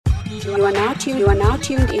the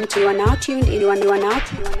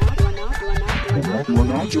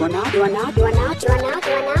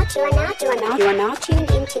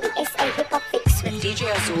SA Hip Hop Fix with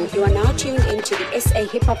DJ Azul. You are now tuned into the SA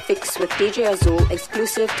Hip Hop Fix with DJ Azul,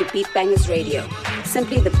 exclusive to Beat Bangers Radio.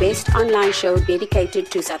 Simply the best online show dedicated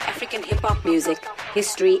to South African hip hop music,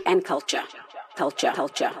 history, and culture. SA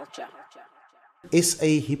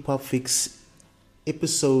Hip Hop Fix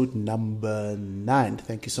episode number 9.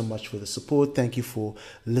 Thank you so much for the support. Thank you for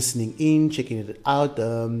listening in, checking it out,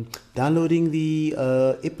 downloading the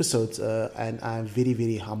episodes, and I'm very,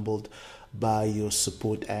 very humbled by your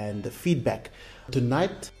support and the feedback.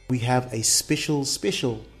 Tonight we have a special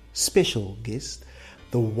guest,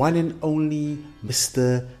 the one and only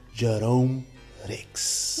Mr. Jerome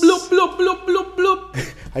Rex. Bloop, bloop, bloop, bloop, bloop.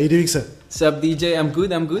 How you doing, sir? Sup, DJ? I'm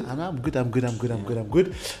good. I'm good.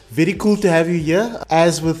 Very cool to have you here.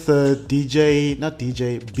 As with B-Boy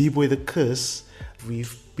the Curse,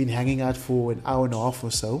 we've been hanging out for an hour and a half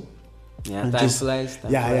or so. Yeah, time flies.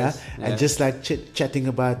 And just like chatting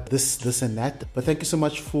about this and that. But thank you so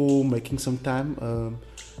much for making some time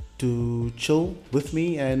to chill with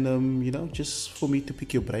me and, just for me to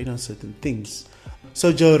pick your brain on certain things.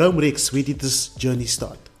 So, Jerome Rex, where did this journey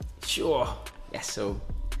start? Sure. Yeah, so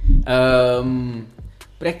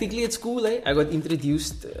practically at school, I got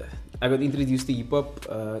introduced to hip hop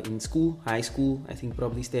in school, high school. I think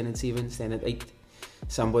probably standard 7, standard 8.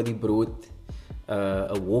 Somebody brought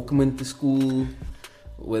a Walkman to school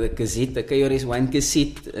with a cassette, a KRS-One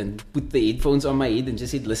cassette, and put the headphones on my head and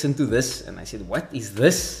just said, "Listen to this." And I said, "What is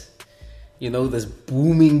this?" This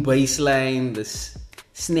booming bass line, this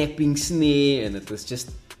snapping snare, and it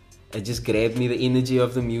just grabbed me, the energy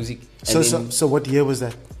of the music. So what year was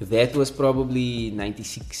that? That was probably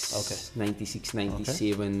 96, okay. 96,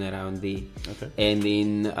 97, around there. Okay. And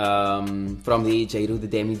then from there, Jairo the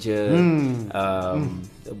Damager,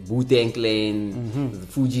 Wu-Tang Clan, the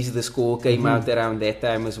Fugees, The Score came out around that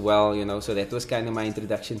time as well, so that was kind of my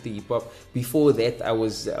introduction to hip-hop. Before that, I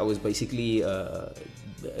was basically a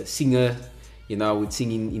singer. I would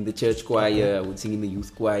sing in the church choir, I would sing in the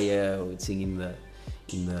youth choir, I would sing in the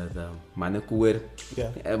mannenkoor,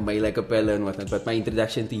 male a cappella and whatnot. But my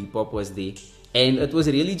introduction to hip hop was there, and it was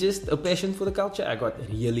really just a passion for the culture. I got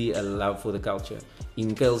really a love for the culture.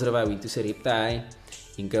 In Kuilsriver, I went to Sarepta.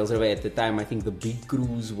 In Kuilsriver at the time, I think the big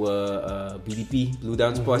crews were BDP, Blue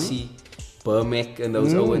Downs Posse, Burmac, and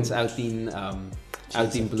those Owens out in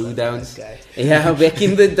Blue Downs. Yeah, back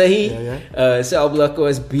in the day, Cell Block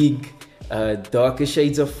was big. Darker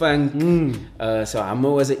Shades of Funk. So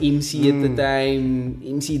Hammer was an MC at the time.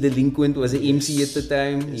 MC Delinquent was an MC at the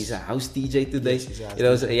time. He's a house DJ today.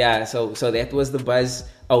 Yes, so that was the buzz.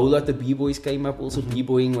 A whole lot of B-boys came up. Also,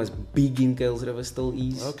 B-boying was big in Kuilsriver, still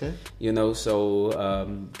is. Okay. So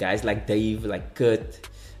guys like Dave, like Kurt,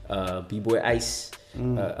 B-Boy Ice,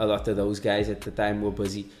 a lot of those guys at the time were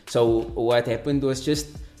busy. So what happened was just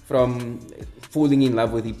from falling in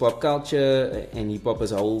love with hip-hop culture and hip-hop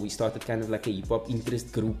as a whole, we started kind of like a hip-hop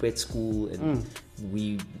interest group at school, and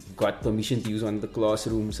we got permission to use one of the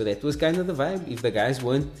classrooms. So that was kind of the vibe. If the guys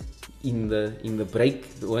weren't in the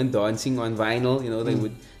break, they weren't dancing on vinyl,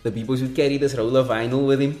 the B-boys would carry this roll of vinyl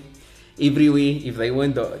with him everywhere. If they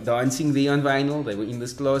weren't dancing there on vinyl, they were in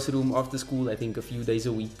this classroom after school, I think a few days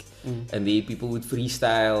a week, and there people would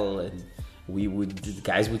freestyle, and the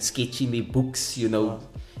guys would sketch in their books,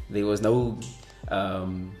 There was no,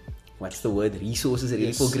 resources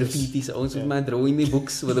really for graffiti. So owns would drawing their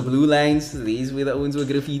books with the blue lines. These were the owns were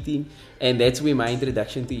graffiti. And that's where my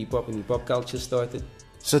introduction to hip-hop and hip-hop culture started.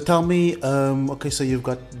 So tell me, so you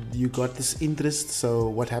got this interest. So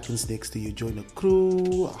what happens next? Do you join a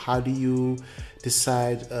crew? How do you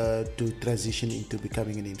decide to transition into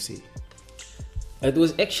becoming an MC? It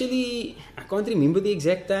was actually, I can't remember the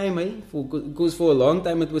exact time, because for a long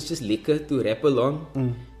time it was just lekker to rap along.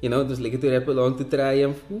 It was lekker to rap along to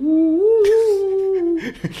Triumph.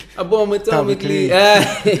 A bomb atomically.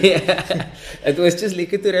 It was just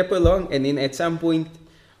lekker to rap along. And then at some point,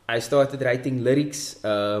 I started writing lyrics.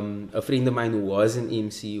 A friend of mine who was an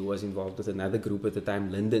MC, who was involved with another group at the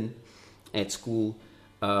time, Linden, at school,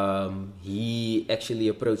 he actually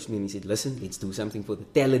approached me and he said, "Listen, let's do something for the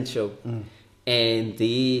talent show." And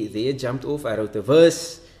they jumped off. I wrote a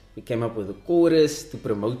verse. We came up with a chorus to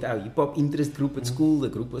promote our hip-hop interest group at school. The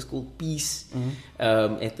group was called Peace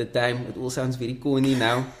at the time. It all sounds very corny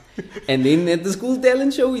now. And then at the school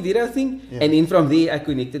talent show, we did our thing. Yeah. And then from there, I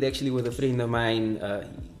connected actually with a friend of mine,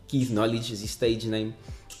 Keith Knowledge is his stage name.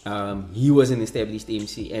 He was an established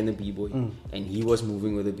MC and a B-boy. And he was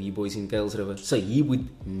moving with the B-boys in Kuilsriver. So he would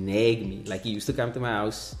nag me. Like, he used to come to my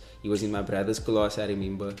house. He was in my brother's class, I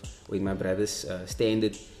remember, or in my brother's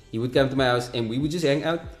standard. He would come to my house and we would just hang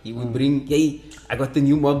out. He would bring, hey, I got the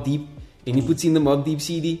new Mobb Deep. And he puts in the Mobb Deep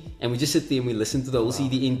CD and we just sit there and we listen to the whole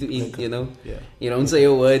CD end to end, you know. Yeah. You don't say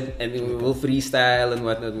a word and then we will freestyle and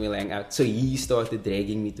whatnot and we'll hang out. So he started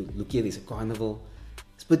dragging me to, look here, there's a carnival.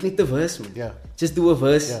 Split me the verse, man. Yeah. Just do a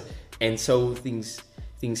verse. Yeah. And so things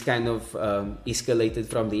kind of escalated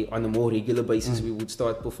from there. On a more regular basis, we would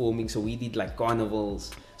start performing. So we did like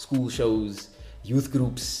carnivals, school shows, youth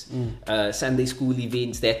groups, Sunday school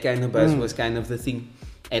events. That kind of buzz was kind of the thing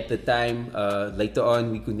at the time. Later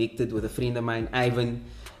on, we connected with a friend of mine, Ivan,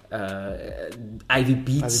 Ivy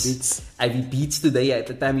Beats today. At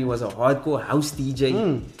the time, he was a hardcore house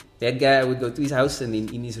DJ. That guy, I would go to his house and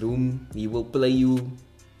in his room, he will play you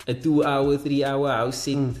a 2-hour, 3-hour house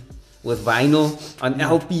set with vinyl on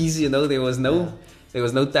LPs. You know, there was no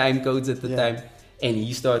time codes at the time, and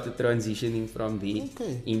he started transitioning from there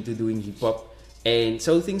into doing hip hop, and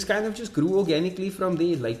so things kind of just grew organically from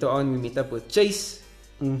there. Later on, we met up with Chase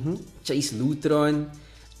Lutron,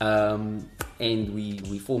 and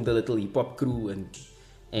we formed a little hip hop crew,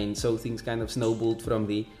 and so things kind of snowballed from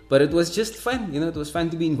there. But it was just fun, you know. It was fun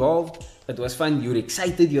to be involved. It was fun. You're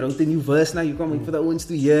excited. You wrote a new verse now. You can't wait for the ones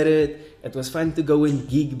to hear it. It was fun to go and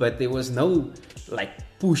gig, but there was no like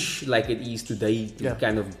push like it is today to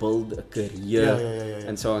kind of build a career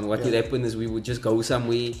and so on. What would happen is we would just go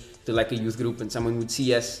somewhere to like a youth group and someone would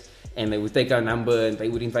see us and they would take our number and they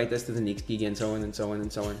would invite us to the next gig and so on and so on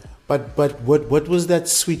and so on. But what was that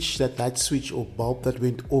switch, that light switch or bulb that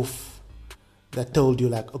went off that told you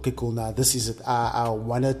like, okay, cool, now this is it. I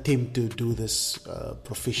want to attempt to do this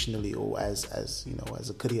professionally or as you know, as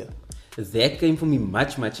a career? That came for me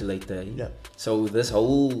much later. Yeah. So this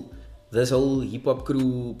whole hip hop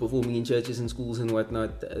crew performing in churches and schools and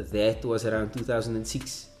whatnot, that was around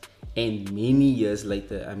 2006, and many years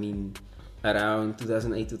later, I mean, around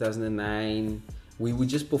 2008, 2009, we would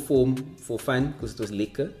just perform for fun because it was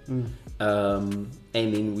lekker. And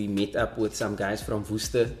then we met up with some guys from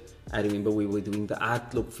Worcester. I remember we were doing the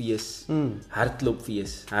Hartklopfeest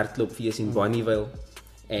in Bonneville,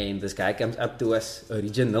 and this guy comes up to us,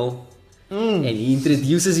 Original, and he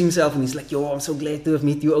introduces himself and he's like, yo, I'm so glad to have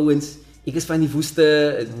met you, Owens. Ek is van die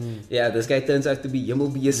Woeste. Yeah, this guy turns out to be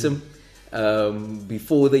Hemelbesem,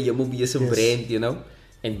 before the Hemelbesem brand, you know.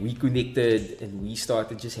 And we connected and we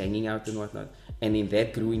started just hanging out and whatnot. And then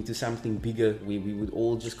that grew into something bigger where we would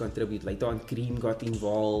all just contribute. Later on, Cream got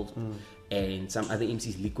involved, and some other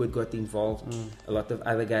MCs, Liquid, got involved. A lot of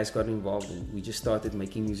other guys got involved, and we just started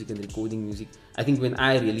making music and recording music. I think when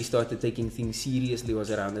I really started taking things seriously was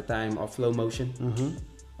around the time of Flow Motion.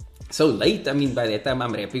 So late, I mean, by that time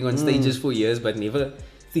I'm rapping on stages for years, but never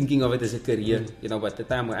thinking of it as a career. You know, but the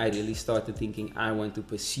time where I really started thinking I want to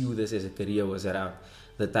pursue this as a career was around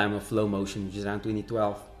the time of Flow Motion, which is around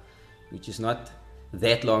 2012, which is not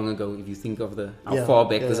that long ago if you think of how far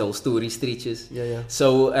back this whole story stretches.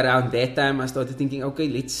 So around that time I started thinking, okay,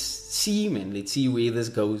 let's see where this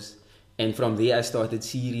goes. And from there I started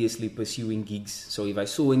seriously pursuing gigs. So if I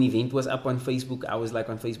saw an event was up on Facebook, I was like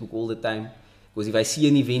on Facebook all the time, because if I see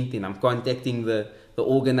an event and I'm contacting the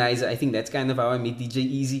organizer, I think that's kind of how I met DJ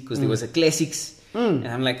Easy, because there was a Classics, and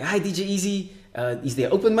I'm like, hi DJ Easy, is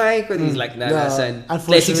there open mic? And he's like, nah, son,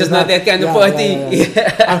 Classics is not that kind of party.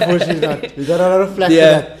 Unfortunately not. We got a lot of flack for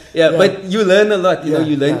that. Yeah, but you learn a lot, you know,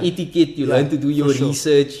 you learn etiquette, you learn to do your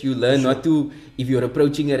research, you learn not to, if you're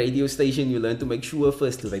approaching a radio station, you learn to make sure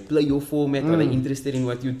first, do they play your format, are they interested in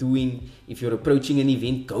what you're doing? If you're approaching an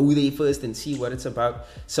event, go there first and see what it's about.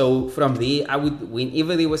 So from there, I would,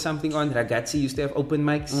 whenever there was something on, Ragazzi used to have open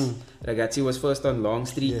mics. Ragazzi was first on Long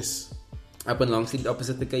Street. Yes. Up on Long Street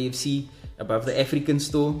opposite the KFC, above the African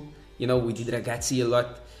store. You know, we did Ragazzi a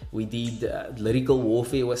lot. We did Lyrical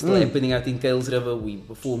Warfare was still happening out in Kuils River. We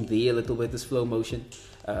performed there a little bit as Flow Motion.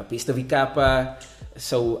 Pesta Vikapa.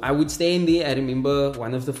 So I would stand there. I remember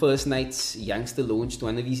one of the first nights, Youngster launched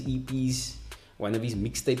one of his EPs, one of his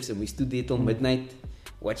mixtapes, and we stood there till midnight,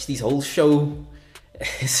 watched his whole show,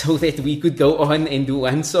 so that we could go on and do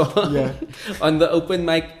one song on the open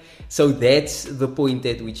mic. So that's the point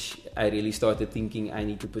at which I really started thinking I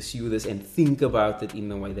need to pursue this and think about it in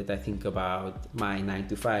the way that I think about my 9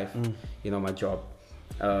 to 5, you know, my job.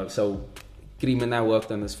 So Cream and I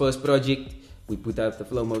worked on this first project. We put out the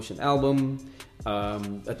Flow Motion album.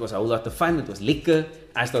 It was a whole lot of fun. It was lekker.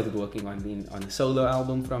 I started working on a solo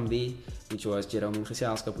album from there, which was Jerome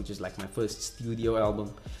Rex, which is like my first studio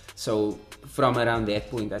album. So from around that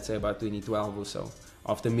point, I'd say about 2012 or so,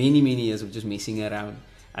 after many years of just messing around,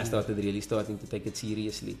 I started starting to take it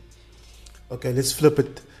seriously. Okay, let's flip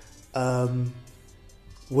it.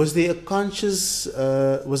 Was there a conscious?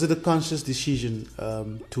 Was it a conscious decision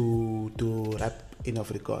to rap in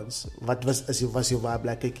Afrikaans? Wat was jou vibe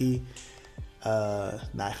like ek ek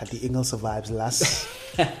gaan die Engelse vibes las.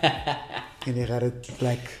 En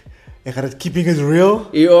ek gaat het keeping it real.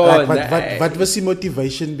 What was the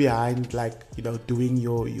motivation behind doing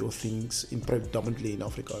your things predominantly in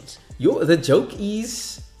Afrikaans? The joke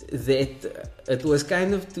is that it was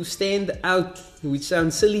kind of to stand out, which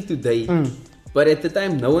sounds silly today. But at the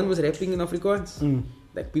time, no one was rapping in Afrikaans.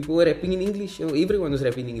 Like people were rapping in English. Everyone was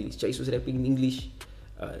rapping in English. Chase was rapping in English.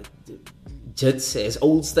 Jits says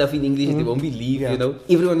old stuff in English. They won't believe,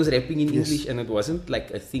 Everyone was rapping in English, and it wasn't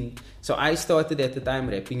like a thing. So I started at the time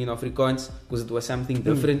rapping in Afrikaans because it was something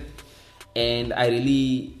different. And I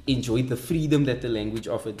really enjoyed the freedom that the language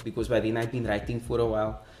offered, because by then I'd been writing for a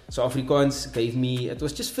while. So Afrikaans gave me, it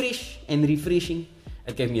was just fresh and refreshing.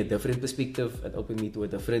 It gave me a different perspective. It opened me to a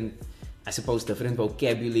different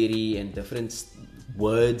vocabulary and different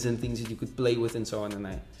words and things that you could play with and so on. And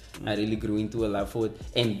I really grew into a love for it.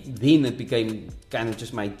 And then it became kind of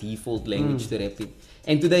just my default language to rap in.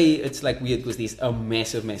 And today it's like weird because there's a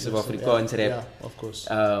massive Afrikaans rap of course.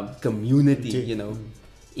 Community,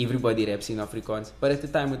 Everybody raps in Afrikaans. But at the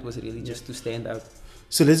time it was really just to stand out.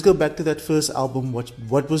 So let's go back to that first album.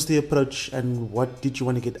 What was the approach and what did you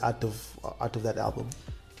want to get out of that album?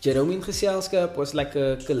 Jerome in Geselskap was like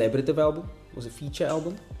a collaborative album. It was a feature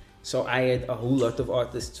album. So I had a whole lot of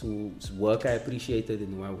artists whose work I appreciated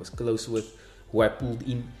and who I was close with, who I pulled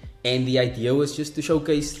in. And the idea was just to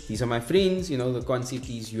showcase, these are my friends, the concept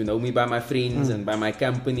is, me by my friends and by my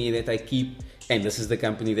company that I keep, and this is the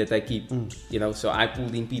company that I keep, So I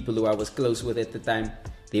pulled in people who I was close with at the time.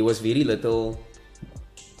 There was very little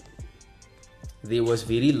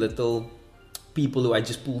people who I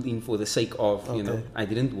just pulled in for the sake of, I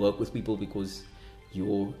didn't work with people because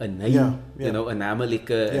you're a name, a namelike,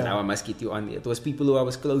 and now I must get you on there. It was people who I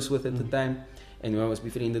was close with at the time and who I was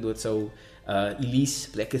befriended with. So Elise,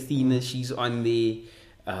 Black Athena, she's on there.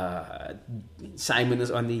 Simon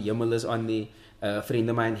is on there. Jimmel is on there. A friend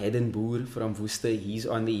of mine, Hedden Boer from Worcester, he's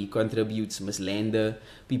on there. He contributes. Miss Lander,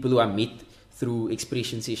 people who I met through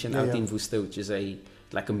Expression Session out in Worcester, which is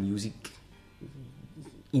like a music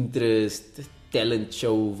interest, talent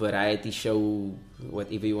show, variety show,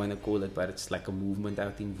 whatever you want to call it, but it's like a movement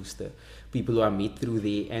out in Worcester. People who I met through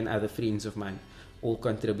there and other friends of mine all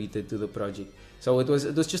contributed to the project. So it was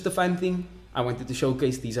just a fun thing. I wanted to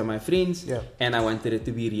showcase these are my friends, and I wanted it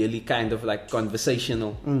to be really kind of like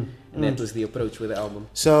conversational. And that was the approach with the album.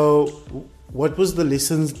 So what was the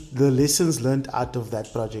lessons learned out of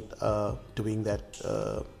that project, doing that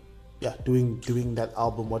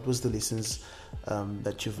album? What was the lessons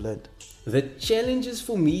that you've learned? The challenges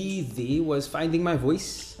for me there was finding my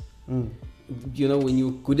voice. When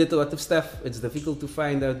you're good at a lot of stuff, it's difficult to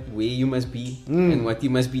find out where you must be and what you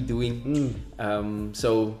must be doing.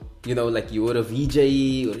 So, like you're a VJ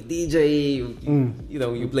or a DJ,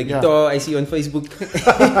 you play guitar, I see you on Facebook.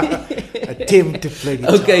 Attempt to play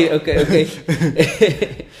guitar.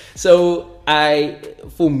 Okay. So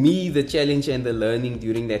for me, the challenge and the learning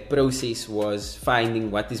during that process was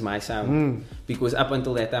finding what is my sound. Because up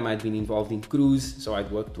until that time, I'd been involved in crews. So I'd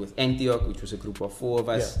worked with Antioch, which was a group of 4 of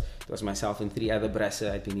us. It was myself and 3 other brasse.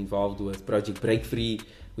 I'd been involved with Project Break Free,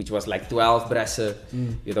 which was like 12 brasse.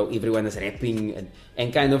 Everyone is rapping.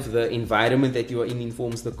 And kind of the environment that you are in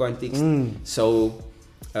informs the context. So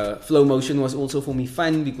Flow Motion was also for me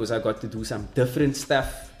fun because I got to do some different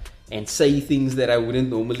stuff and say things that I wouldn't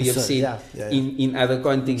normally have said in other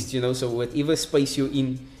contexts, So whatever space you're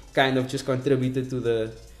in kind of just contributed to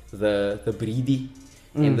the breedy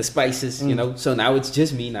and the spices, So now it's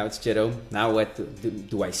just me, now it's Jerome. Now what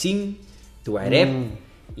do I sing? Do I rap?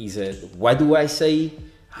 Is it, what do I say?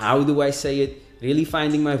 How do I say it? Really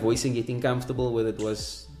finding my voice and getting comfortable with it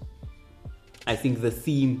was, I think, the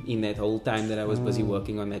theme in that whole time that I was busy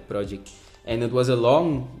working on that project. And it was a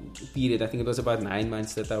long period. I think it was about 9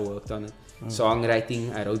 months that I worked on it.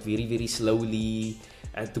 Songwriting, I wrote very, very slowly.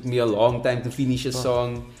 It took me a long time to finish a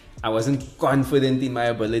song. I wasn't confident in my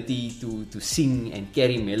ability to sing and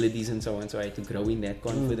carry melodies and so on. So I had to grow in that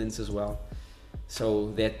confidence as well.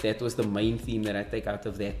 So that was the main theme that I take out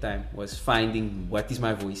of that time, was finding what is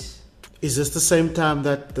my voice. Is this the same time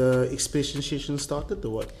that the Expression Session started,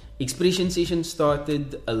 or what? Expression Session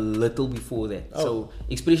started a little before that. So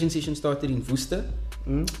Expression Session started in Worcester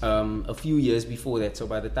a few years before that. So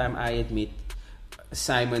by the time I had met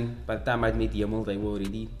Simon, by the time I'd met Jimmel, they were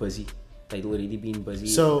already busy. They'd already been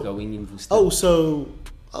busy going in Worcester. So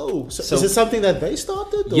is it something that they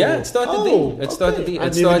started? Or? Yeah, it started there. It started there.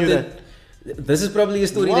 It started. This is probably a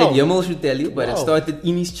story that Jimmel should tell you, but it started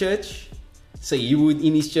in his church. So he would,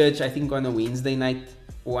 in his church, I think on a Wednesday night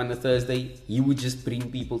or on a Thursday, he would just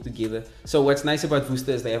bring people together. So what's nice about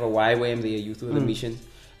Worcester is they have a YWAM, they're a youth with a mission.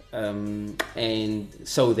 And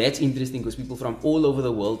so that's interesting because people from all over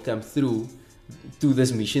the world come through to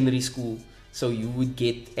this missionary school. So you would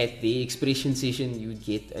get at the expression session, you would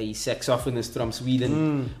get a saxophonist from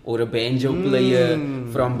Sweden or a banjo player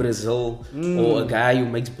from Brazil or a guy who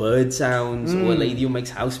makes bird sounds or a lady who makes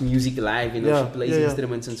house music live, you know, she plays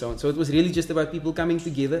instruments and so on. So it was really just about people coming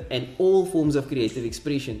together, and all forms of creative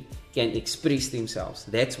expression can express themselves.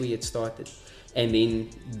 That's where it started. And then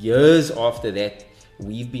years after that,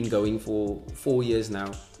 we've been going for 4 years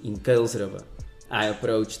now in Kuils River. I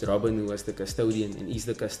approached Robin, who was the custodian and is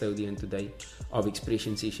the custodian today of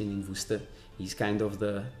Expression Session in Worcester. He's kind of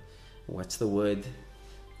the, what's the word?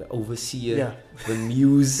 The overseer, the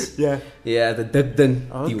muse, the digding,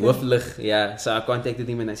 the hooflig. Yeah, so I contacted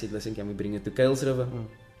him and I said, listen, can we bring it to Kuils River?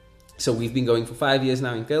 So we've been going for 5 years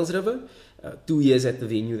now in Kuils River, 2 years at the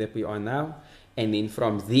venue that we are now. And then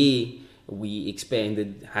from there, we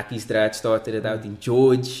expanded. Hakkiesdraad started it out in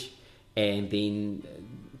George, and then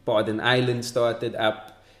Pardon Island started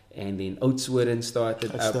up, and then Oudtshoorn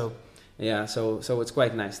started up. Dope. Yeah, so it's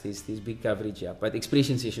quite nice. There's big coverage, yeah. But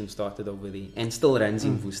Expression Session started over there and still runs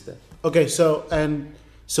in Worcester. Okay, so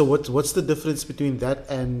what's the difference between that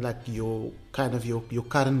and like your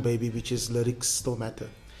current baby, which is Lyrics Still Matter?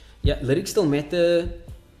 Yeah, Lyrics Still Matter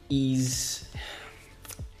is,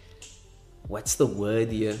 what's the word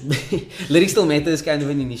here? Lyrics Still Matter is kind of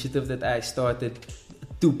an initiative that I started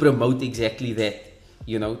to promote exactly that.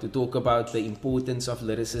 You know, to talk about the importance of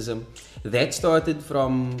lyricism. That started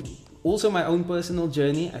from also my own personal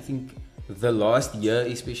journey. I think the last year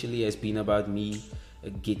especially has been about me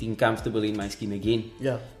getting comfortable in my skin again.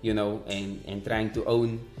 Yeah. You know, and trying to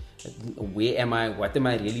own where am I, what am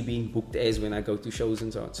I really being booked as when I go to shows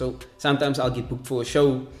and so on. So sometimes I'll get booked for a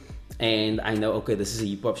show and I know, okay, this is a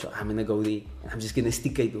hip-hop show, I'm gonna go there and I'm just gonna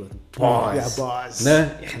stick it with bars. Yeah, bars. No?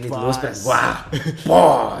 And it wow,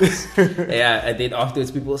 bars. Yeah, and then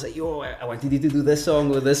afterwards people say, yo, I wanted you to do this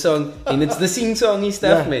song or this song, and it's the sing-songy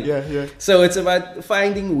stuff, man. Yeah. So it's about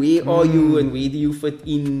finding where are you and where do you fit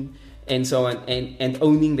in and so on, and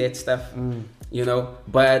owning that stuff. You know,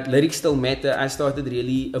 but Lyrics Still Matter, I started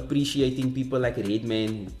really appreciating people like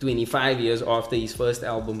Redman 25 years after his first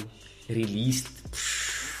album released.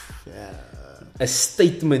 A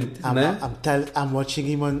statement. I'm watching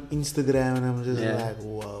him on Instagram and I'm just like,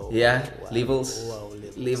 whoa. Yeah, levels.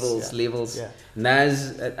 Yeah.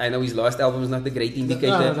 Nas, I know his last album is not a great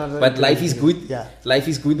indicator, but Life is Good. Yeah. Life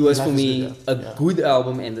is Good was for me a good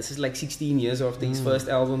album, and this is like 16 years after his first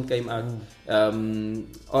album came out.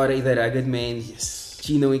 R.A. the Rugged Man,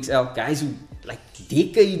 Chino XL, guys who like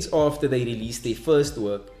decades after they released their first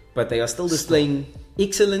work, but they are still displaying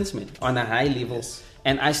excellence, man, on a high level. Yes.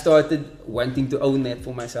 And I started wanting to own that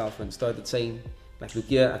for myself and started saying, like, look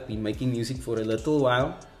here, I've been making music for a little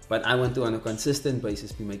while, but I want to, on a consistent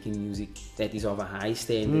basis, be making music that is of a high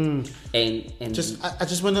standard. And I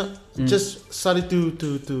just wanna sorry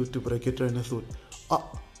to break your train of thought.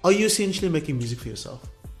 Are you essentially making music for yourself?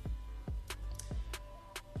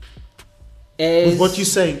 With what you're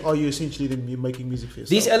saying, are you essentially then making music for yourself?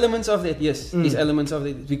 These elements of that, yes. These elements of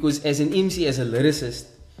that, because as an MC, as a lyricist,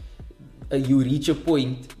 you reach a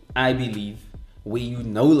point, I believe, where you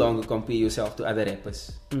no longer compare yourself to other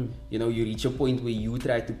rappers. You know, you reach a point where you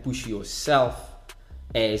try to push yourself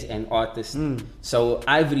as an artist. So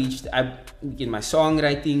I've reached, in my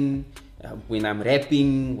songwriting, when I'm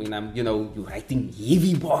rapping, when I'm, you know, you're writing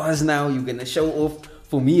heavy bars now, you're gonna show off.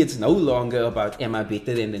 For me, it's no longer about am I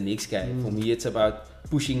better than the next guy. For me, it's about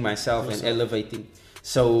pushing myself and elevating.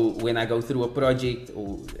 So when I go through a project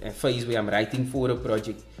or a phase where I'm writing for a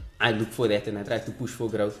project, I look for that and I try to push for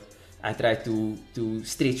growth. I try to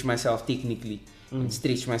stretch myself technically and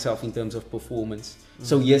stretch myself in terms of performance.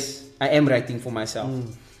 So yes, I am writing for myself.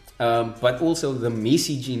 But also the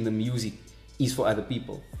message in the music is for other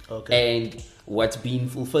people. Okay. And what's been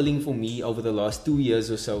fulfilling for me over the last 2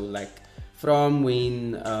 years or so, like from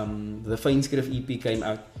when the Feinskrif EP came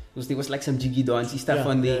out, there was like some jiggy dancey stuff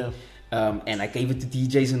on there. And I gave it to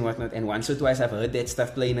DJs and whatnot, and once or twice I've heard that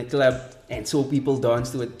stuff play in a club and saw people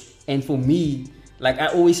dance to it. And for me, like I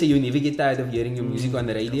always say, you never get tired of hearing your music on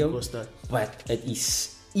the radio. Of course not. But it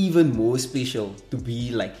is even more special to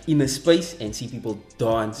be like in a space and see people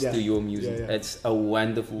dance to your music. It's a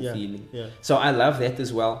wonderful feeling. So I love that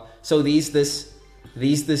as well. So there's this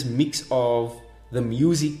mix of the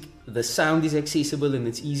music, the sound is accessible and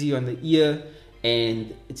it's easy on the ear,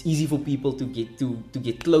 and it's easy for people to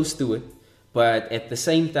get close to it, but at the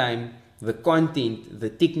same time the content, the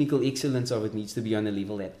technical excellence of it needs to be on a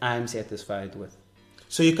level that I'm satisfied with.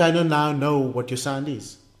 So you kind of now know what your sound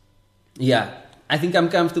is. Yeah, I think I'm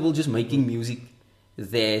comfortable just making music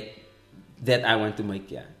that I want to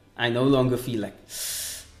make. Yeah, I no longer feel like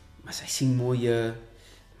must I sing more here,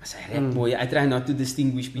 must I rap more here. I try not to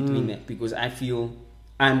distinguish between that because I feel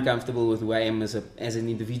I'm comfortable with who I am as an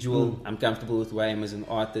individual. I'm comfortable with who I am as an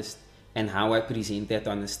artist and how I present that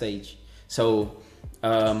on the stage. So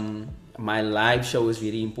my live show is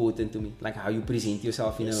very important to me, like how you present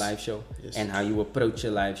yourself in a live show and how you approach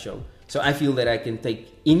a live show. So I feel that I can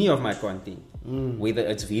take any of my content, whether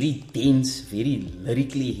it's very dense, very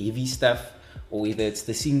lyrically heavy stuff, or whether it's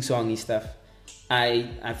the sing-songy stuff.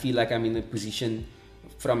 I feel like I'm in a position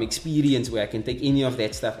from experience where I can take any of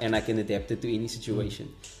that stuff and I can adapt it to any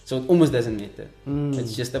situation. So it almost doesn't matter.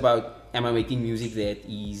 It's just about, am I making music that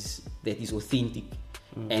is authentic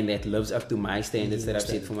and that lives up to my standards that I've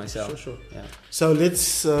set for myself. Sure. Yeah. So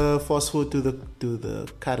let's fast forward to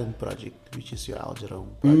the current project, which is your Al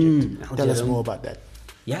Jerome project. Tell us more about that.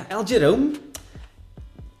 Yeah, Al Jerome.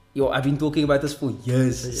 I've been talking about this for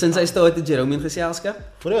years. Since I started Jerome in Geselskap.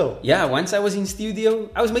 For real? Yeah, once I was in studio,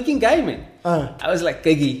 I was making guy, man. I was like,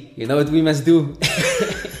 Kegi, you know what we must do?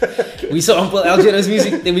 We sample Al Jerome's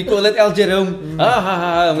music, then we call it Al Jerome.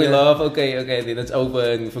 And we laugh, okay, then it's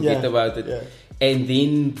over and we forget about it. Yeah. And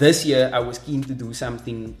then this year, I was keen to do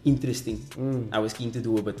something interesting. I was keen to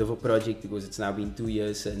do a bit of a project because it's now been 2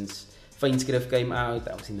 years since Feinskrif came out.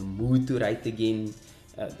 I was in the mood to write again.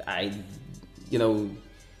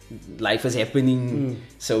 Life is happening.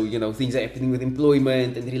 So, things are happening with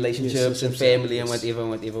employment and relationships and family and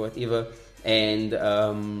whatever. And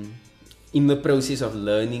in the process of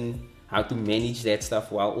learning how to manage that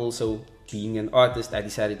stuff while also being an artist, I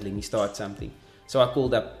decided, let me start something. So I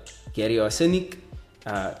called up Gary Arsenic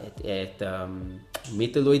at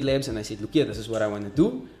Metalloid Labs and I said, look here, this is what I want to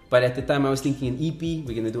do. But at the time I was thinking an EP,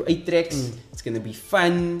 we're going to do 8 tracks, it's going to be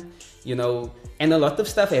fun, and a lot of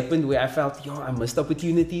stuff happened where I felt, I missed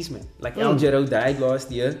opportunities, man. Like Al Jarreau died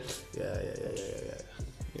last year. Yeah.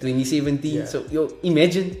 2017. Yeah. So,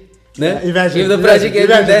 imagine. Imagine. If the project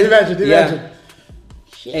Imagine.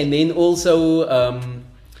 Yeah. And then also,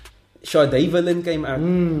 Sade Villain came out.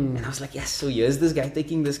 And I was like, yes, so here's this guy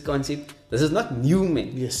taking this concept. This is not new,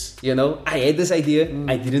 man. Yes. I had this idea,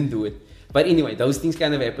 I didn't do it. But anyway, those things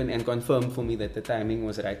kind of happened and confirmed for me that the timing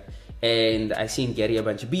was right. And I sent Gary a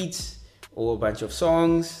bunch of beats or a bunch of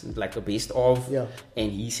songs, like a best of. Yeah. And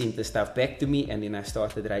he sent the stuff back to me and then I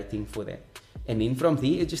started writing for that. And then from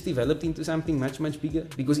there, it just developed into something much, much bigger.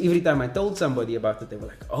 Because every time I told somebody about it, they were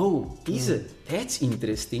like, oh, is it? That's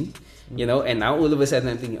interesting. And now all of a sudden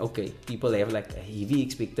I'm thinking, okay, people have like a heavy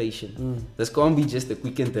expectation. This can't be just a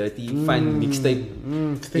quick and dirty, fun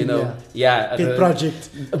mixtape. Pet project.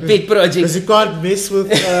 A pet project. Because you can't mess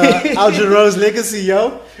with Al Jarreau's legacy,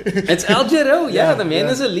 yo. It's Al Jarreau, the man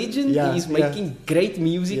is a legend. He's making great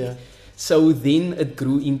music. Yeah. So then it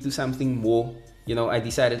grew into something more. I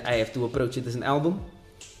decided I have to approach it as an album.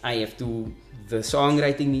 The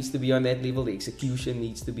songwriting needs to be on that level, the execution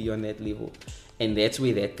needs to be on that level. And that's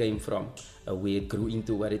where that came from, where it grew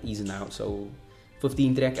into what it is now. So,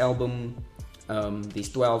 15-track album, there's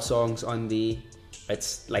 12 songs on there.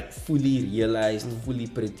 It's like fully realized, fully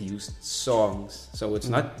produced songs. So it's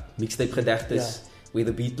not mixtape gedachtes, where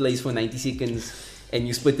the beat plays for 90 seconds and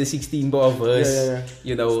you split the 16-bar verse.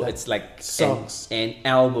 It's like songs. An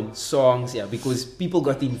album, songs, because people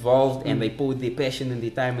got involved and they poured their passion and their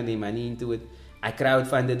time and their money into it. I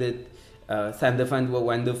crowdfunded it. Thunder Fund were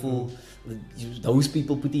wonderful. Those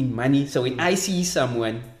people put in money. So when I see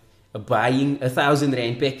someone buying 1,000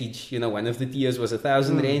 Rand package, one of the tiers was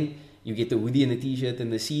 1,000 Rand, you get a hoodie and a t-shirt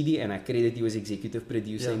and a CD, and I credit you as executive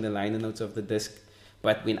producer in the liner notes of the disc.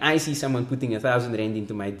 But when I see someone putting 1,000 Rand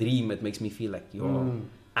into my dream, it makes me feel like,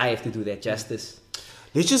 I have to do that justice.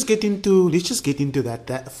 Let's just get into that.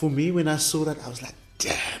 That for me, when I saw that, I was like,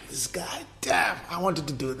 damn, this guy, I wanted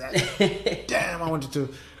to do that. Damn, I wanted to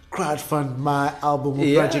crowdfund my album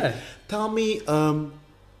or project. Tell me,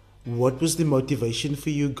 what was the motivation for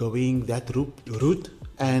you going that route?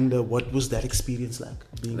 And what was that experience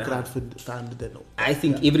like, being crowdfunded and all? I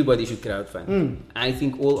think everybody should crowdfund. I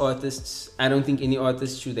think I don't think any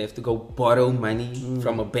artist should have to go borrow money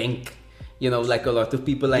from a bank. Like a lot of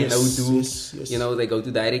people I know do. Yes. They go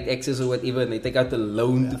to direct access or whatever and they take out a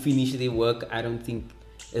loan to finish their work. I don't think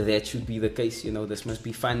that should be the case. This must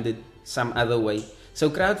be funded some other way.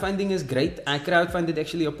 So crowdfunding is great. I crowdfunded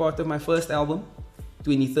actually a part of my first album.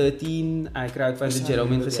 2013, I crowdfunded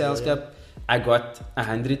Jerome in Geselskap. I got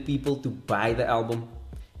 100 people to buy the album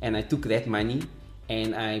and I took that money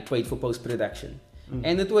and I paid for post-production.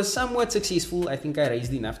 And it was somewhat successful. I think I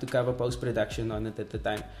raised enough to cover post-production on it at the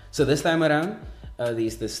time. So this time around,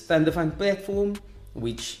 there's the Thunder Fund platform,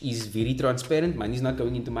 which is very transparent. Money's not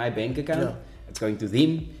going into my bank account. Yeah. It's going to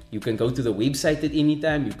them. You can go to the website at any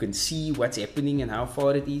time. You can see what's happening and how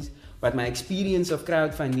far it is. But my experience of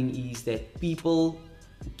crowdfunding is that people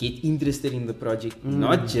get interested in the project,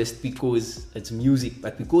 not just because it's music,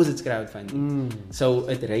 but because it's crowdfunding. So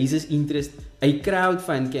it raises interest. A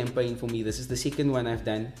crowdfund campaign for me, this is the second one I've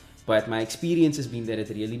done, but my experience has been that it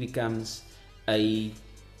really becomes a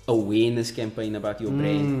awareness campaign about your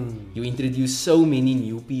brand. You introduce so many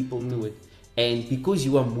new people to it, and because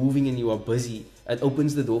you are moving and you are busy, it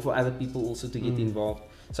opens the door for other people also to get involved.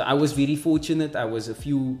 So I was very fortunate. I was a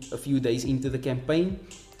few days into the campaign,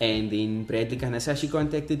 and then Bradley Kanasashi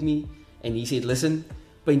contacted me, and he said, listen,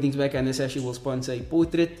 Paintings by Kanasashi will sponsor a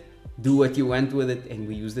portrait, do what you want with it. And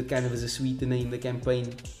we used it kind of as a sweetener in the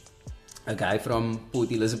campaign. A guy from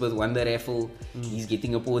Port Elizabeth won the raffle. He's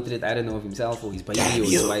getting a portrait, I don't know, of himself or his baby or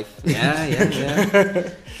his wife.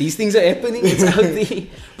 Yeah. These things are happening, it's out there.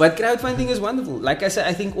 But crowdfunding is wonderful. Like I said,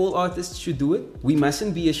 I think all artists should do it. We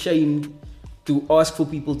mustn't be ashamed to ask for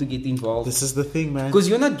people to get involved. This is the thing, man. Because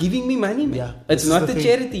you're not giving me money, man. Yeah, it's not a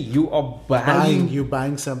charity. You are buying. You're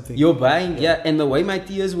buying something. You're buying, yeah. And the way my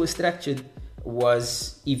tiers were structured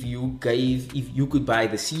was if you could buy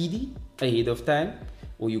the CD ahead of time,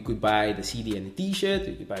 or you could buy the CD and a t-shirt,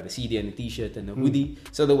 or you could buy the CD and a t-shirt and a hoodie.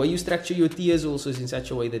 So the way you structure your tiers also is in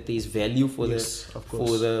such a way that there's value for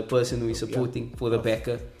the person who is supporting, for the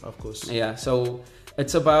backer. Of course. Yeah, so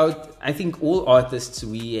it's about, I think all artists,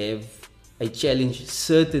 we have a challenge,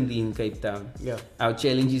 certainly in Cape Town. Yeah. Our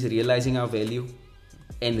challenge is realizing our value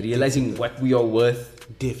and realizing what we are worth.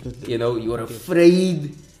 Definitely. You know, you're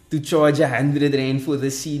afraid to charge 100 Rand for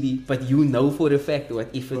the CD, but you know for a fact what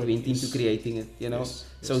effort went into creating it, you know. Yes.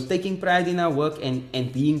 So taking pride in our work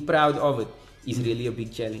and being proud of it is really a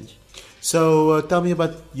big challenge. So tell me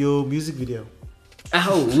about your music video.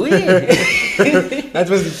 Oh, wait. That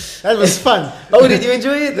was fun. Oh, did you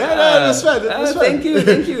enjoy it? Yeah, it was fun. It was fun.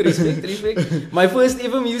 Thank you. Respect. My first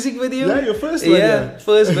ever music video. Yeah, your first one. Yeah,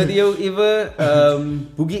 first video ever.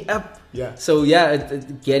 Boogie Up. Yeah. So yeah,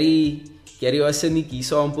 Gary Osanik, he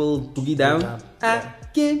sampled Boogie Down. I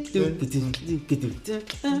can't do.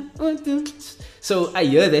 So I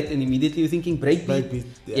hear that and immediately you're thinking breakbeat.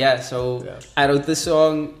 Yeah. So I wrote the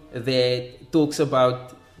song that talks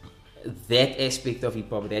about that aspect of hip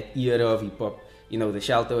hop, that era of hip hop. You know, the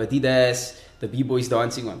Shelter Adidas, the B-boys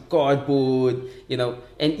dancing on cardboard. You know,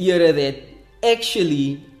 an era that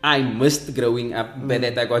actually I missed growing up, but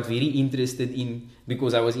that I got very interested in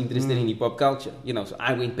because I was interested in hip hop culture. You know, so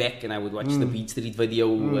I went back and I would watch the Beat Street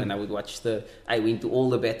video, and I would watch I went to all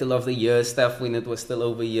the Battle of the Year stuff when it was still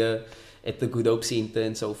over here at the Good Hope Center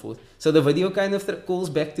and so forth. So the video kind of calls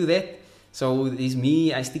back to that. So there's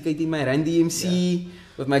me, I stick it in my Run DMC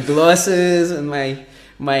with my glasses and my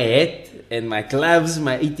hat and my gloves,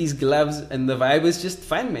 my 80s gloves, and the vibe is just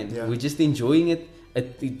fun, man. We're just enjoying it.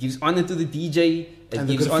 It gives honor to the DJ. It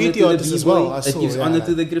gives honor to the B-boy. It gives honor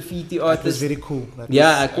to the graffiti artists. That's very cool.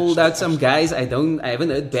 I called out some guys. I haven't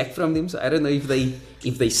heard back from them, so I don't know if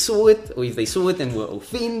they saw it or if they saw it and were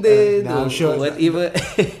offended or whatever.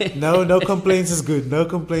 No complaints is good. No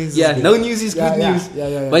complaints. Is good. No news is good news.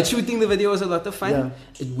 But shooting the video was a lot of fun.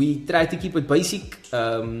 We tried to keep it basic.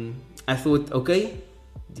 I thought, okay,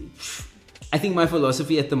 I think my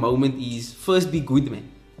philosophy at the moment is first be good, man.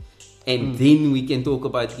 And then we can talk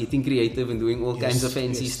about getting creative and doing all kinds of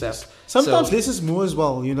fancy stuff. Sometimes less is more as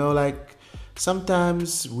well, you know, like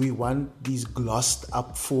sometimes we want these glossed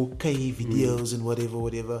up 4K videos and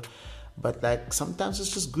whatever. But like sometimes it's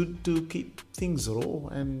just good to keep things raw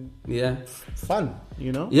and fun,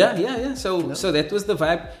 you know? Yeah. So that was the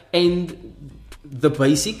vibe. And the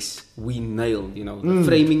basics we nailed, you know. The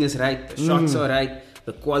framing is right, the shots are right,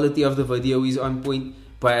 the quality of the video is on point.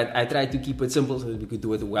 But I tried to keep it simple so that we could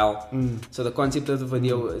do it well. So the concept of the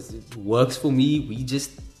video works for me. We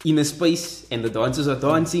just in a space and the dancers are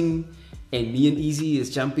dancing and me and Easy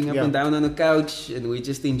is jumping up and down on a couch and we're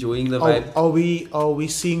just enjoying the vibe. Are we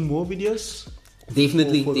seeing more videos?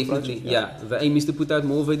 Definitely. The aim is to put out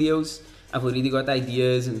more videos. I've already got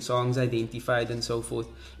ideas and songs identified and so forth.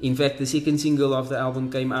 In fact, the second single of the album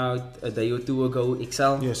came out a day or two ago,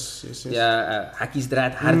 Excel. Yes. Yeah,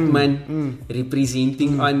 Hakkiesdraad Hartman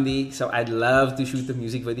representing on there. So I'd love to shoot a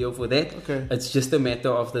music video for that. Okay. It's just a matter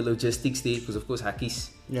of the logistics there because, of course,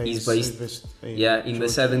 Hakkies is based in the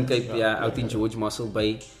Southern Cape, out in George Mossel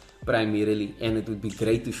Bay primarily. And it would be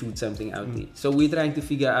great to shoot something out there. So we're trying to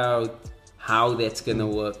figure out how that's gonna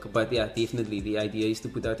work, but definitely the idea is to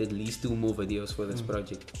put out at least 2 more videos for this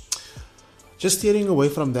project. Just steering away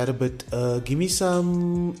from that a bit, give me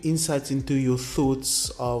some insights into your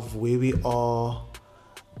thoughts of where we are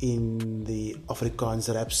in the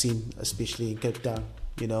Afrikaans rap scene, especially in Cape Town.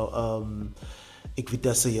 You know, ek weet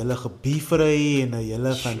daar's 'n hele gebiefery en 'n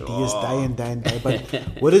hele van dies daai en daai, but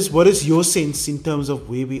what is your sense in terms of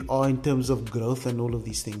where we are in terms of growth and all of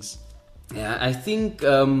these things? Yeah, I think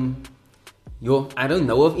I don't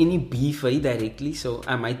know of any beef directly, so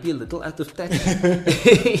I might be a little out of touch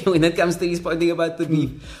when it comes to responding about the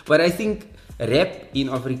beef. But I think rap in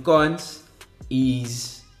Afrikaans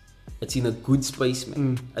it's in a good space,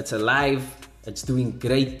 man. It's alive, it's doing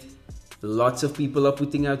great. Lots of people are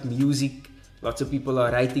putting out music, lots of people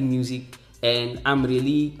are writing music, and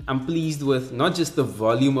I'm pleased with not just the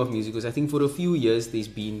volume of music, because I think for a few years there's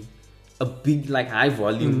been a big, like, high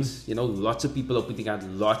volumes, you know, lots of people are putting out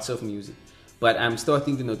lots of music. But I'm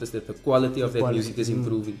starting to notice that the quality of that music is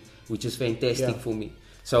improving, which is fantastic for me.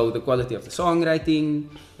 So the quality of the songwriting,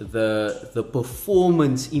 the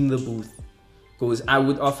performance in the booth. Because I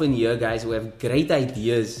would often hear guys who have great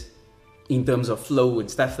ideas in terms of flow and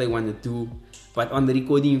stuff they want to do, but on the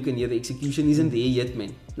recording you can hear the execution isn't there yet,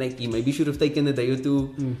 man. Like, he maybe should have taken a day or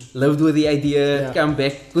two, lived with the idea, come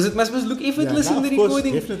back, because it must look effortless in the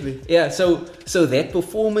recording. Definitely. Yeah, so that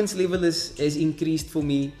performance level has increased for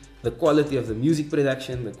me. The quality of the music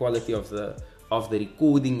production, the quality of the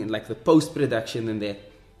recording, and like the post production, and that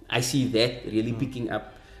I see that really picking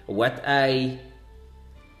up. I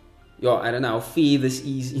don't know how fair this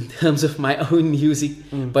is in terms of my own music,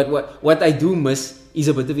 but what I do miss is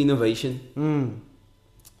a bit of innovation.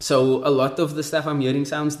 So a lot of the stuff I'm hearing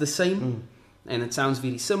sounds the same, and it sounds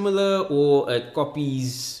very similar, or it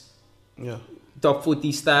copies top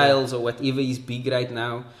 40 styles or whatever is big right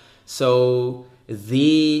now. So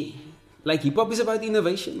hip hop is about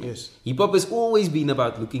innovation. Yes. Hip hop has always been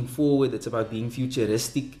about looking forward. It's about being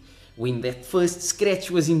futuristic. When that first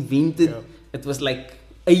scratch was invented, it was like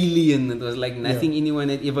alien. It was like nothing anyone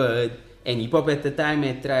had ever heard. And hip hop at the time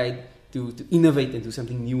had tried to innovate and do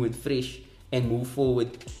something new and fresh and move forward.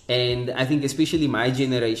 And I think especially my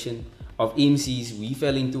generation of MCs, we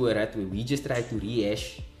fell into a rut where we just tried to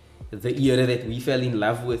rehash the era that we fell in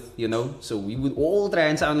love with, you know. So we would all try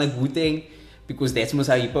and sound like Wu-Tang, because that's most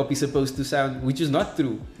how hip hop is supposed to sound, which is not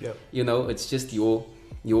true. You know, it's just your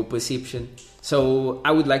perception. So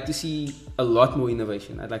I would like to see a lot more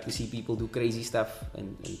innovation. I'd like to see people do crazy stuff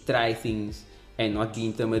and try things and not be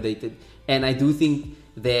intimidated. And I do think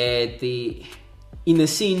that in a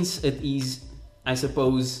sense, it is, I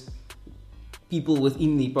suppose, people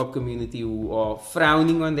within the hip-hop community who are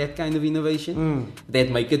frowning on that kind of innovation, that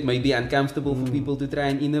make it maybe uncomfortable for people to try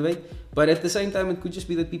and innovate. But at the same time, it could just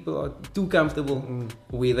be that people are too comfortable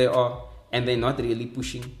where they are and they're not really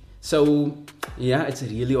pushing. So, yeah, it's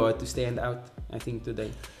really hard to stand out, I think,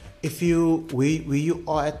 today. Where you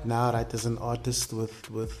are at now, right, as an artist,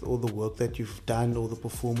 with all the work that you've done, all the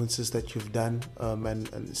performances that you've done,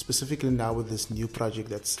 and specifically now with this new project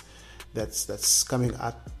that's coming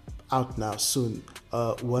out now soon,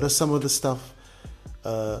 what are some of the stuff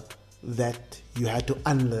that you had to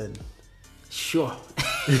unlearn? Sure.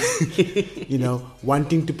 You know,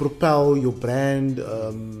 wanting to propel your brand,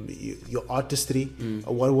 your artistry.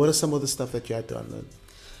 What are some of the stuff that you had to unlearn?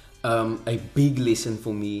 A big lesson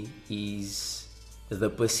for me is the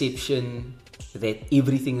perception that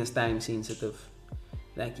everything is time sensitive.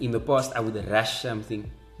 Like in the past, I would rush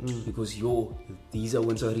something because these are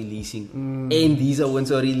ones are releasing, and these are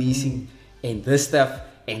ones are releasing, and this stuff,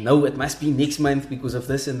 and no, it must be next month because of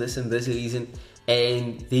this and this and this reason.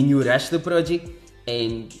 And then you rush the project,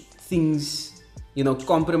 and things, you know,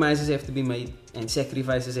 compromises have to be made and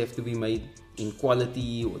sacrifices have to be made in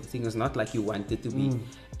quality, or the thing is not like you want it to be.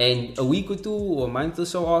 And a week or two or a month or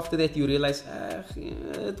so after that, you realize,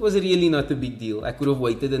 it was really not a big deal. I could have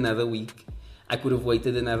waited another week. I could have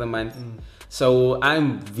waited another month. So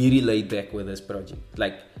I'm very laid back with this project.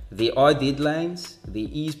 Like, there are deadlines, there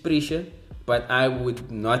is pressure, but I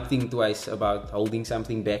would not think twice about holding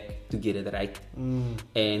something back to get it right.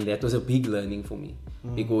 And that was a big learning for me.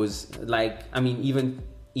 Because, like, I mean,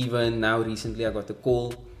 even now recently I got a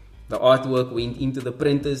call. The artwork went into the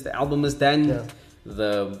printers, the album is done. Yeah.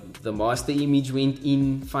 The master image went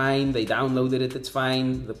in fine, they downloaded it, it's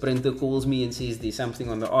fine. The printer calls me and says there's something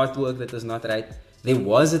on the artwork that is not right. There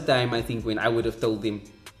was a time, I think, when I would have told them,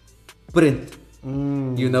 print.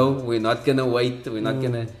 You know, we're not gonna wait, we're not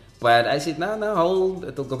gonna. But I said, no, hold,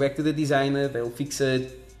 it'll go back to the designer, they'll fix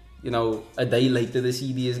it. You know, a day later the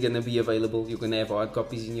CD is gonna be available, you're gonna have hard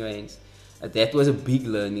copies in your hands. That was a big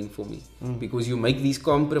learning for me, because you make these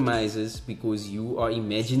compromises because you are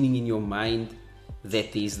imagining in your mind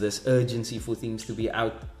that there's this urgency for things to be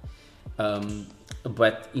out.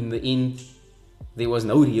 But in the end, there was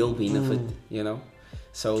no real benefit, you know.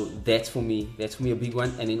 So that's for me a big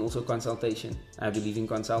one. And then also consultation. I believe in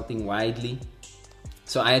consulting widely.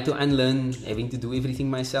 So I had to unlearn having to do everything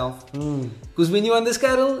myself. Because when you're on the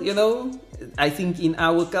schedule, you know, I think in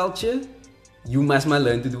our culture, you must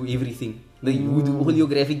learn to do everything. You do all your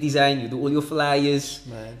graphic design, you do all your flyers,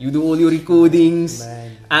 you do all your recordings.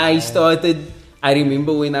 I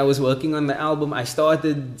remember when I was working on the album, I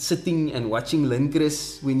started sitting and watching Lynn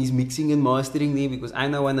Chris when he's mixing and mastering there, because I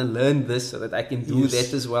now want to learn this so that I can do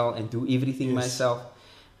that as well and do everything myself.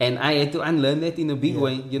 And I had to unlearn that in a big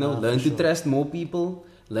way, you know, learn to trust more people,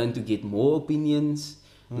 learn to get more opinions,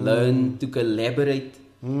 learn to collaborate.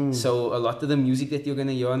 So a lot of the music that you're going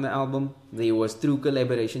to hear on the album, there was true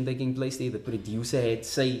collaboration taking place there. The producer had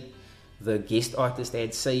say, the guest artist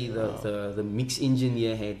had say, the mix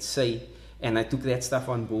engineer had say. And I took that stuff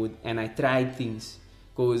on board and I tried things.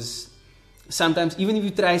 Because sometimes, even if you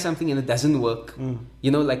try something and it doesn't work, you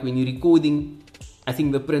know, like when you're recording, I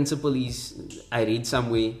think the principle is, I read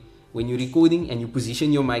somewhere, when you're recording and you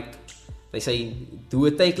position your mic, they say, do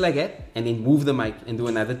a take like that and then move the mic and do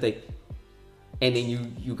another take. And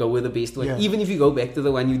then you go with the best one. Even if you go back to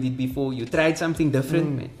the one you did before, you tried something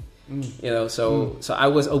different, man. You know, so I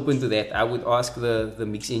was open to that. I would ask the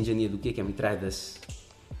mix engineer, okay, can we try this?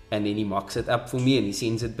 And then he mocks it up for me and he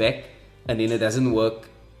sends it back, and then it doesn't work,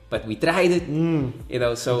 but we tried it. You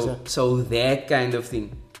know, so that kind of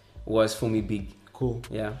thing was for me big. Cool.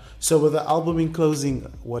 Yeah. So with the album in closing,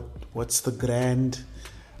 what's the grand?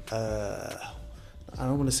 I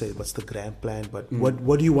don't want to say what's the grand plan, but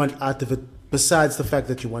what do you want out of it? Besides the fact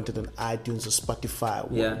that you want it on iTunes or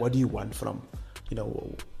Spotify, what do you want from, you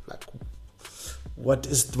know, like what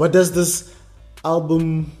does this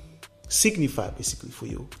album signify basically for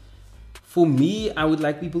you? For me, I would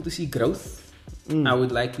like people to see growth. I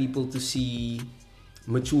would like people to see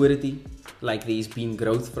maturity. Like there's been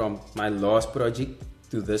growth from my last project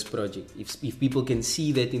to this project. If people can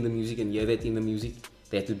see that in the music and hear that in the music,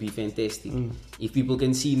 that would be fantastic. If people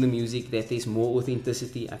can see in the music that there's more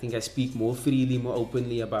authenticity, I think I speak more freely, more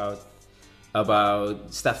openly about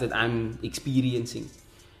stuff that I'm experiencing.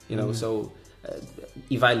 You know, so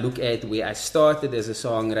if I look at where I started as a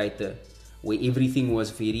songwriter, where everything was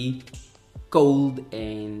very cold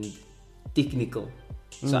and technical.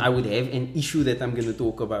 So I would have an issue that I'm going to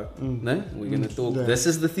talk about. No? We're going to talk, this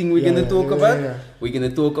is the thing we're going to talk about. We're going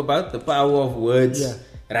to talk about the power of words.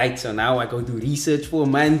 Right, so now I go do research for a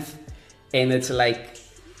month, and it's like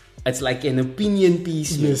an opinion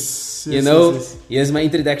piece. Yes, you know, here's my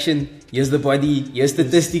introduction, here's the body, here's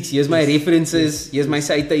statistics, here's my references, here's my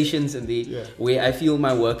citations, and where I feel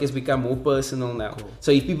my work has become more personal now. Cool.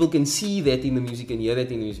 So if people can see that in the music and hear that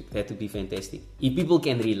in the music, that would be fantastic. If people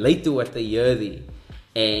can relate to what they hear there,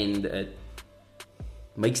 and it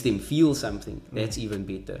makes them feel something, that's even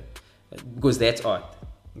better, because that's art.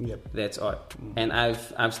 That's art. And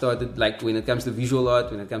I've started, like, when it comes to visual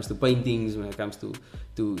art, when it comes to paintings, when it comes to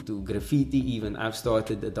graffiti even, I've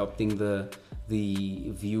started adopting the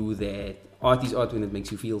view that art is art when it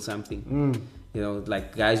makes you feel something. You know,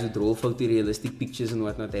 like guys who draw photorealistic pictures and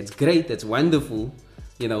whatnot, that's great, that's wonderful.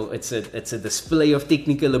 You know, it's a display of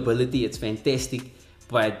technical ability, it's fantastic.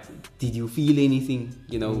 But did you feel anything?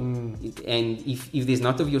 You know, and if there's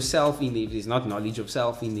not of yourself in there, if there's not knowledge of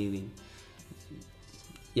self in there, then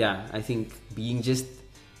I think being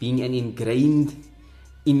an ingrained,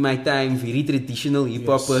 in my time, very traditional hip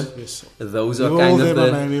hopper. Those are kind of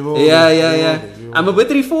the I'm a bit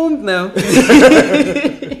reformed now.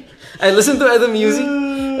 I listen to other music,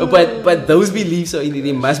 but those beliefs are in there.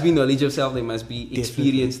 There must be knowledge of self. There must be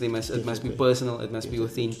experience. It must be personal. It must be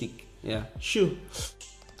authentic. Yeah. Sure.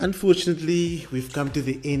 Unfortunately, we've come to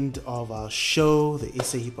the end of our show, the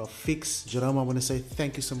SA Hip Hop Fix. Jerome, I want to say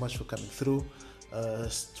thank you so much for coming through.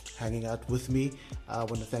 Hanging out with me. I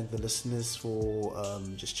want to thank the listeners for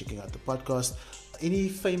just checking out the podcast. Any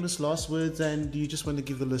famous last words, and do you just want to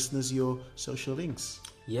give the listeners your social links?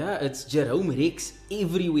 Yeah, it's Jerome Rex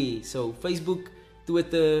everywhere. So Facebook,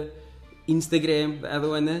 Twitter, Instagram, the other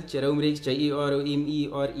one, Jerome Rex,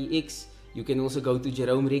 JeromeRex. You can also go to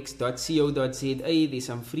jeromerex.co.za. There's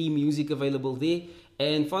some free music available there.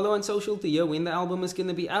 And follow on social to hear when the album is going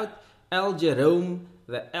to be out. Al Jerome.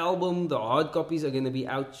 The album, the hard copies are going to be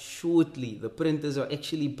out shortly. The printers are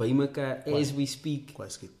actually Baimaka as we speak.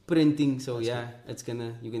 Printing, so you're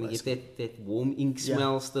gonna get that warm ink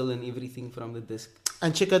smell still and everything from the disc.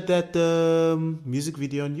 And check out that music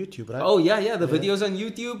video on YouTube, right? Oh yeah, the video's on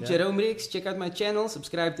YouTube. Jerome Rex, check out my channel,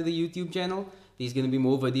 subscribe to the YouTube channel. There's going to be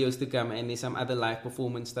more videos to come, and there's some other live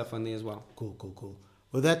performance stuff on there as well. Cool.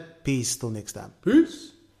 With that, peace till next time.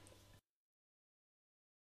 Peace.